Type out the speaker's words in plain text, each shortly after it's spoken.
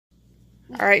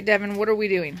All right, Devin, what are we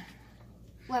doing?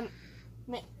 Well,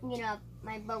 you know,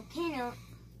 my volcano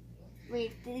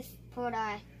with this put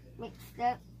I mixed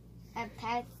up a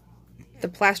past. The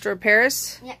plaster of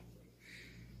Paris? Yep.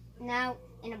 Now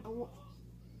in a bowl.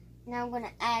 Now I'm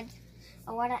gonna add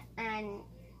a water and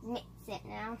mix it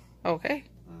now. Okay.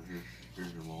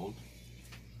 Here's your mold.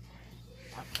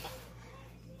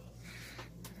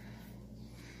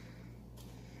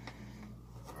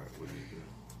 Alright, what do you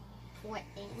do?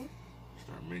 Wetting.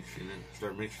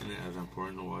 Start mixing it as I'm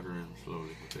pouring the water in slowly,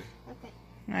 okay? Okay.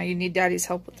 Now you need Daddy's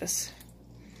help with this.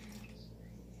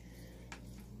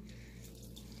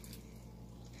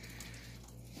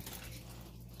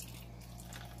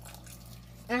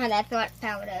 That's what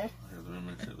powder. Here, let me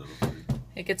mix it a little bit.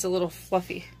 It gets a little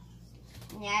fluffy.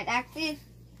 Yeah, it actually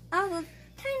kind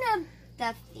of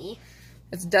dusty.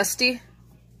 It's dusty?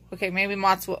 Okay, maybe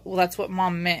that's what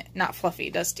Mom meant. Not fluffy,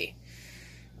 dusty.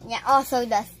 Yeah, also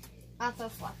dust. Also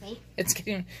fluffy. It's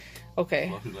getting... Okay.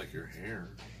 Fluffy like your hair.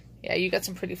 Yeah, you got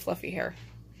some pretty fluffy hair.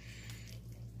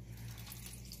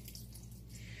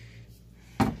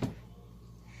 Hold on,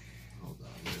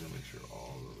 I gotta make sure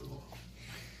all the little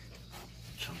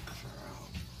chunks are out.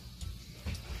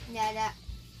 Yeah, that.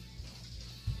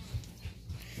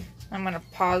 I'm going to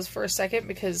pause for a second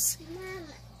because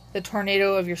the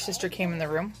tornado of your sister came in the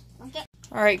room. Okay.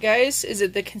 All right, guys. Is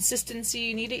it the consistency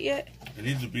you need it yet? It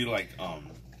needs to be like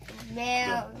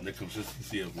Now. the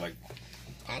consistency of like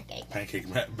Pancake. pancake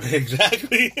mat.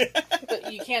 Exactly.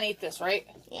 But you can't eat this, right?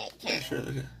 Yeah, it can. Sure.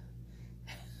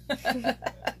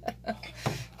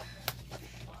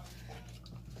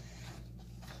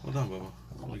 Hold on, Bubba.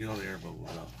 I'm gonna get all the air bubbles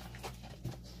out.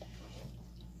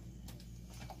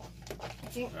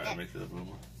 Alright, mix it up a little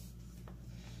more.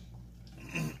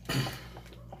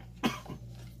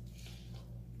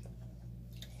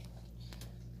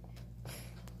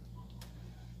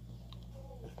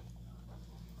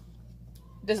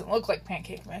 It doesn't look like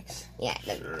pancake mix. Yeah,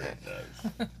 Sure it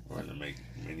does. We're gonna make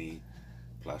mini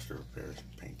plaster of Paris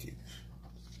pancakes.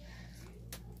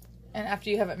 And after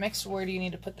you have it mixed, where do you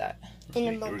need to put that? in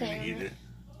a We're gonna volcano. eat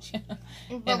it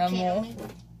In a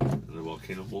mold. in the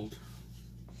volcano mold.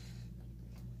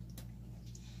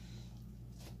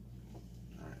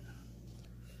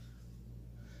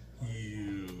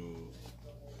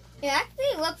 It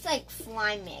actually looks like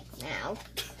slime mix now.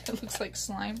 It looks like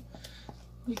slime.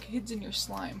 Your kid's in your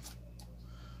slime.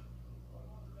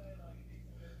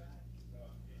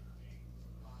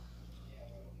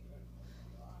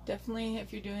 Definitely,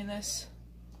 if you're doing this,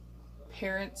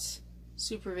 parents'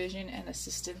 supervision and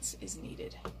assistance is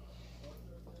needed.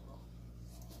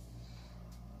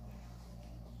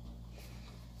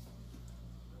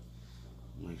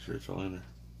 Make sure it's all in there.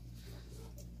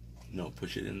 No,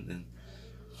 push it in and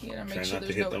You gotta try make sure not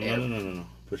to there's hit no them. air. No.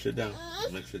 Push it down.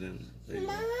 Mix it in. There you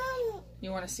go.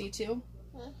 You want to see too?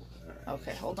 Alright,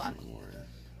 Okay, hold on. some more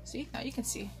in. See? Now you can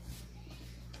see.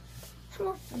 Come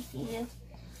on, I see you.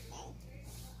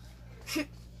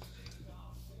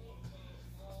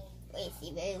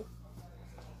 Lazy boo.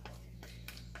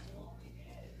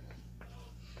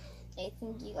 I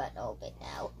think you got all bit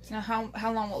out. Now,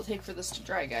 how long will it take for this to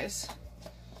dry, guys?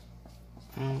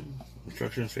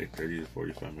 Instructions say 30 to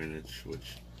 45 minutes,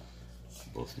 which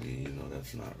both me,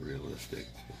 that's not realistic.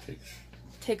 It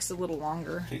Takes a little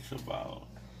longer. takes about,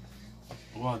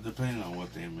 well, depending on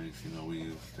what they mix, we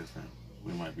use different.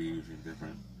 We might be using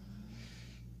different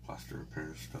plaster of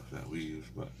Paris stuff that we use,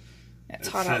 but It's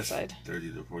it hot says outside.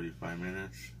 30 to 45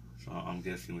 minutes. So I'm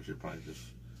guessing we should probably just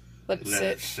Let it let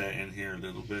sit. it set in here a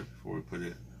little bit before we put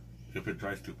it. If it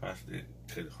dries too fast, it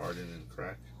could harden and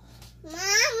crack. Mom,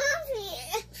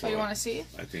 So you want to see?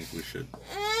 I think we should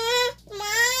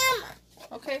Mom.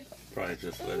 Okay. probably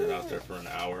just let it out there for an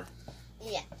hour.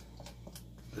 Yeah.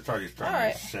 It's already starting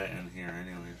Alright. to set in here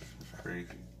anyways. It's crazy.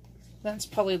 That's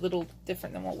probably a little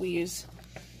different than what we use.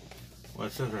 Well,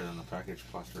 it says right on the package,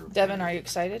 plaster of Devin, Paris. are you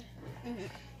excited? Mm-hmm.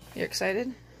 You're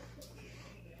excited?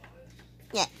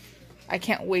 Yeah. I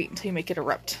can't wait until you make it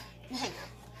erupt.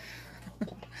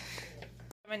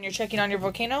 Devin, you're checking on your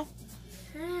volcano?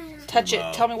 Touch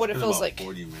it. Tell me what it It's feels about like.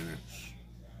 40 minutes.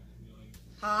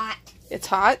 Hot. It's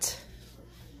hot.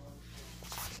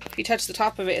 If you touch the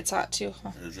top of it, it's hot too.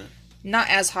 Huh? Is it? Not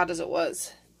as hot as it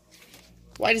was.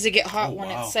 Why does it get hot when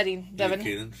wow. it's setting, Devin?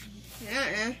 Hey, Cadence. I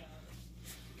don't know.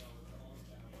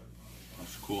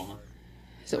 That's cool, huh?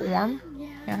 Is it warm?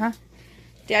 Yeah. Uh-huh.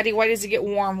 Daddy, why does it get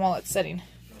warm while it's setting?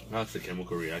 That's the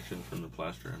chemical reaction from the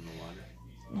plaster and the water.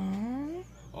 Mm.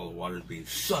 All the water's being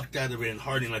sucked out of it and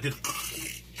hardening like this.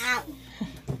 Ow.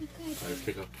 I just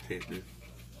pick up the tape, dude.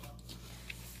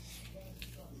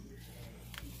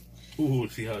 Ooh,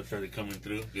 see how it started coming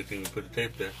through? Good thing we put the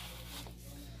tape there.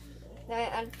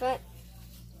 I put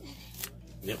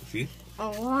Yep, see? a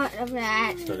lot of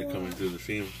that. Started coming through the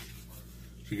seam.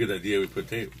 It's a good idea we put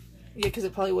tape. Yeah, because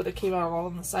it probably would have came out all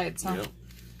on the sides, huh? Yep.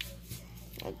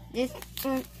 Like this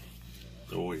one,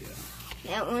 Oh, yeah.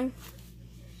 that one.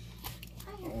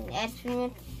 And that's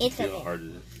one. It's See how okay. hard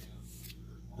it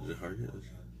is. Is it hard yet?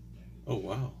 Oh,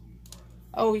 wow.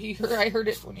 Oh, I heard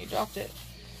it when you dropped it.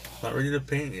 Not ready to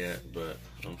paint yet, but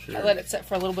I'm sure. I let it set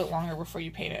for a little bit longer before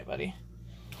you paint it, buddy.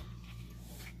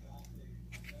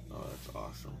 Oh, that's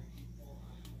awesome.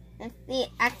 Let's see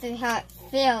actually how it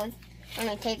feels when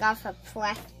I take off the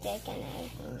plastic and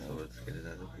everything. So let's get it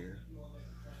out of here.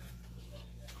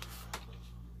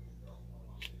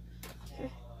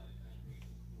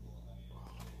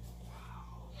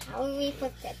 How do we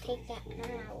put that? Take that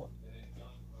out.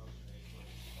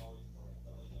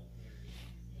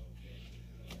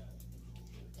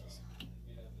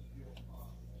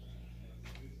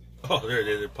 Oh, there it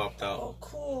is. It popped out. Oh,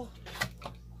 cool.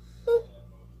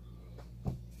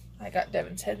 I got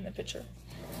Devin's head in the picture.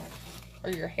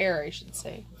 Or your hair, I should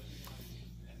say.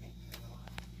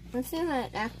 Let's see how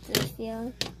it actually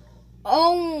feels.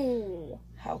 Oh!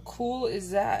 How cool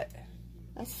is that?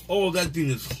 Oh, that thing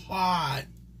is hot.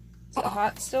 Is it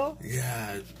hot still?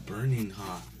 Yeah, it's burning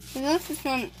hot. So this is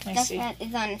some I stuff see. that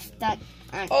is on stuck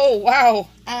on. Oh, wow.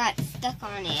 I got stuck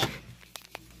on it.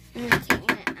 I'm taking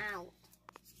it out.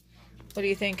 What do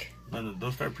you think? No,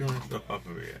 don't start peeling stuff off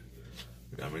of it yet.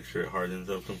 We gotta make sure it hardens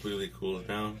up completely, cools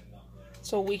down.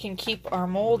 So we can keep our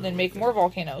mold and make more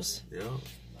volcanoes. Yep.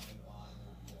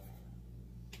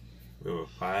 We have a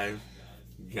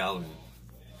 5-gallon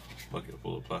bucket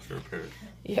full of plaster of Paris.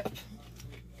 Yep.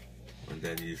 When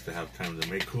Daddy used to have time to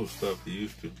make cool stuff, he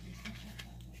used to.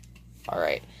 All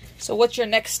right. So what's your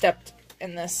next step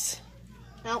in this?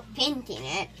 No, painting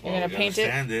it. You're going to paint it?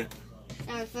 Sand it.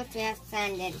 I was supposed to have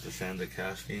sanded. With the sand the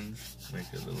castings, make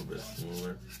it a little bit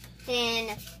smoother.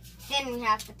 Then we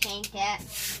have to paint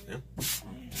it.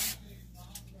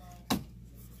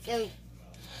 Yep.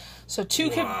 So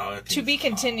Wow, that to be thing's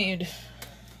continued.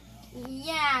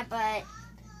 Yeah, but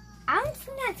I don't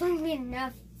think that's going to be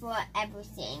enough for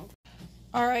everything.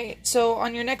 All right. So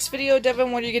on your next video,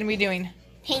 Devin, what are you going to be doing?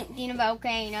 Painting a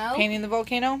volcano. Painting the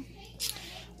volcano?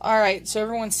 All right. So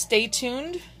everyone stay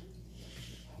tuned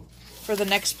for the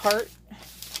next part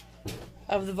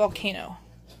of the volcano.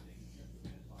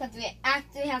 Because we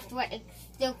actually have to let it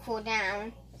still cool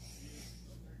down.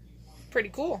 Pretty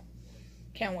cool.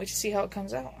 Can't wait to see how it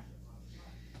comes out.